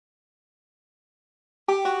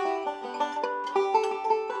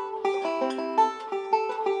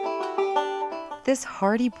This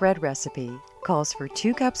hearty bread recipe calls for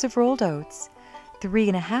 2 cups of rolled oats,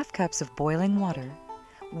 3½ cups of boiling water,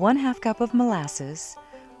 1/2 cup of molasses,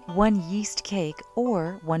 1 yeast cake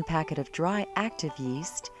or 1 packet of dry active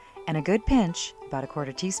yeast, and a good pinch, about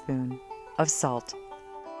 1/4 teaspoon, of salt.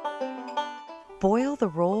 Boil the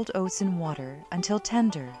rolled oats in water until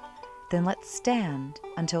tender, then let stand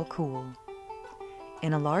until cool.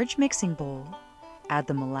 In a large mixing bowl, add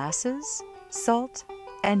the molasses, salt,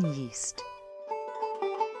 and yeast.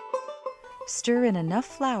 Stir in enough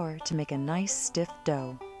flour to make a nice stiff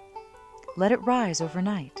dough. Let it rise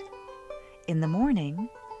overnight. In the morning,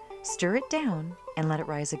 stir it down and let it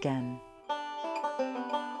rise again.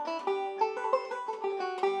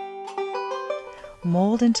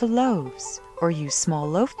 Mold into loaves or use small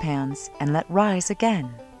loaf pans and let rise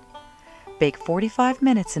again. Bake 45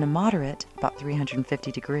 minutes in a moderate, about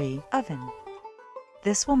 350-degree, oven.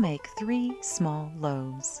 This will make 3 small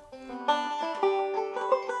loaves.